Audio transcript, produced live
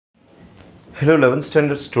Hello 11th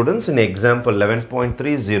standard students, in example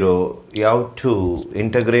 11.30 you have to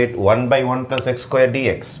integrate 1 by 1 plus x square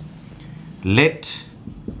dx. Let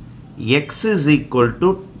x is equal to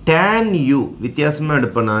tan u. வித்தியாசமா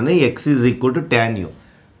எடுப்பனானே x is equal to tan u.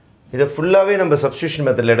 இதை ஃபுல்லாவே நம்ம substitution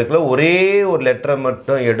method எடுக்கல, ஒரே ஒரு லெட்டரை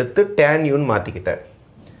மட்டும் எடுத்து tan u ன்னு மாத்திக்கிட்டேன்.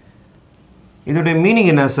 இதோட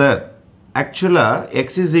மீனிங் என்ன sir? Actually,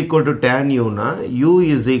 x is equal to tan u na, u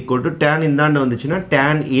is equal to tan இந்தாண்ட வந்துச்சுன்னா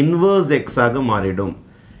tan inverse x ஆக மாறிடும்.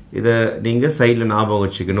 இதை நீங்க சைடில் ஞாபகம்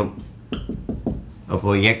வச்சுக்கணும்.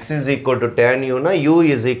 அப்போ x is equal to tan u na, u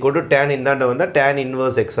is equal to tan இந்தாண்ட வந்தா tan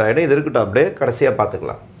inverse x ஆகிடும். இது இருக்கட்டும், அப்படியே கடைசியாக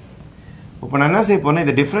பார்த்துக்கலாம். இப்போ நான் என்ன செய்ய போறேன்,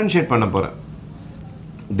 இதை டிஃப்ரென்ஷியேட் பண்ண போகிறேன்.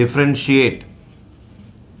 Differentiate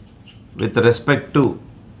with respect to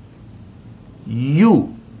u.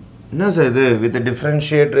 என்ன சார் இது with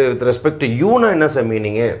differentiate with respect to u னா என்ன சார்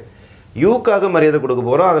மீனிங்? u காக மரியாதை கொடுக்க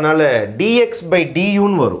போகிறோம், அதனால் dx by du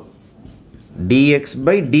ன்னு வரும். dx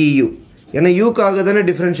by du ஏன்னா u காக தானே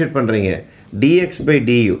டிஃப்ரென்ஷியேட் பண்ணுறீங்க. dx by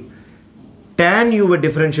du tan u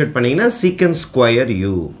differentiate பண்ணிங்கன்னா secant square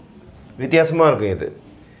u. வித்தியாசமாக இருக்கும் இது.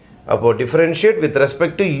 அப்போது differentiate with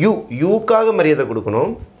respect to u, u காக மரியாதை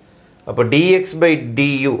கொடுக்கணும். அப்போ dx by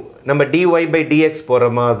du நம்ம dy by dx போகிற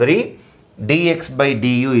மாதிரி dx by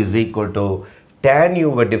du is equal to tan u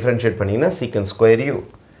differentiate பண்ணிங்கன்னா secant square u.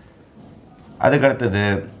 அதுக்கு அடுத்தது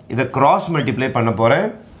இதை cross multiply பண்ண போகிறேன்.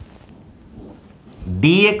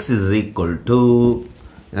 dx is equal to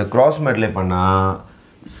இதை cross multiply பண்ணால்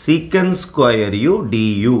secant square u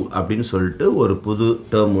du அப்படின்னு சொல்லிட்டு ஒரு புது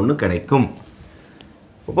term ஒன்று கிடைக்கும்.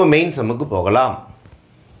 இப்போ மெயின் சம்முக்கு போகலாம்.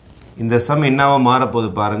 இந்த சம் என்னவா மாறப்போகுது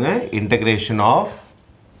பாருங்கள். இன்டகிரேஷன் ஆஃப்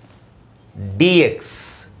dx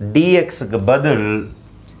dxக்கு பதில்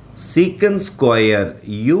secant square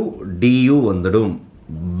u du வந்துடும்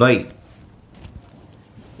by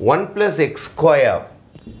 1 plus x square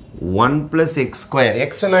 1 plus x square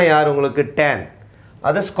x னா யார் உங்களுக்கு tan,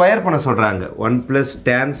 அதை ஸ்கொயர் பண்ண சொல்கிறாங்க. 1 plus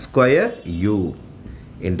tan square u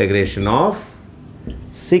integration of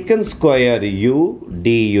secant square u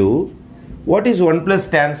du. What is 1 plus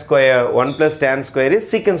tan square? 1 plus tan square is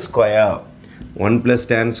secant square. 1 plus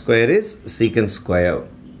tan square is secant square.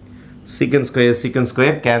 Secant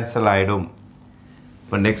square cancel ஆயிடும்.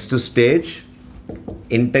 For next stage,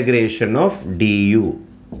 integration of du.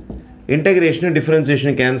 Integration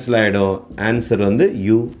differentiation cancel ஆயிடும். Answer வந்து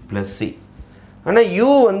u plus c. ஆனால் u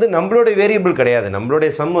வந்து நம்மளோட variable கிடையாது,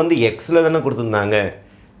 நம்மளுடைய some வந்து xல தானே கொடுத்துருந்தாங்க.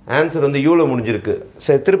 ஆன்சர் வந்து யூவில் முடிஞ்சிருக்கு.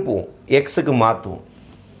 சரி, திருப்புவோம், எக்ஸுக்கு மாற்றுவோம்.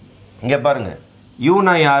 இங்கே பாருங்கள்,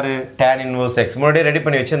 யூனா யார்? tan inverse x. முன்னாடியே ரெடி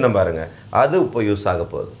பண்ணி வச்சுருந்தேன் பாருங்கள், அது இப்போ யூஸ் ஆக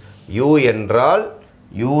போகுது. u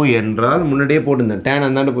என்றால் முன்னாடியே போட்டிருந்தேன், tan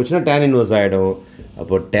அந்தாண்டு போச்சுன்னா tan inverse ஆகிடும்.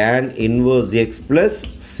 அப்போது tan inverse x plus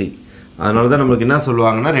c. அதனால தான் நம்மளுக்கு என்ன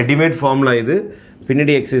சொல்லுவாங்கன்னா, ரெடிமேட் ஃபார்முலா இது.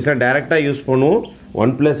 பின்னாடி எக்ஸைஸ்லாம் டேரெக்டாக யூஸ் பண்ணுவோம்.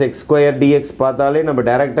 1 plus x square dx பார்த்தாலே நம்ம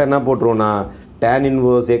டேரெக்டாக என்ன போட்டுருவோம்னா tan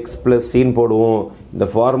inverse x plus c போடுவோம். இந்த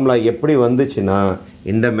ஃபார்முலா எப்படி வந்துச்சுன்னா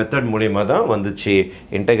இந்த மெத்தட் மூலிமா தான் வந்துச்சு.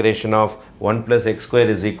 Integration of 1 plus x square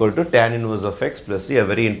is equal to tan inverse of x plus c, a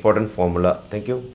very important formula. Thank you.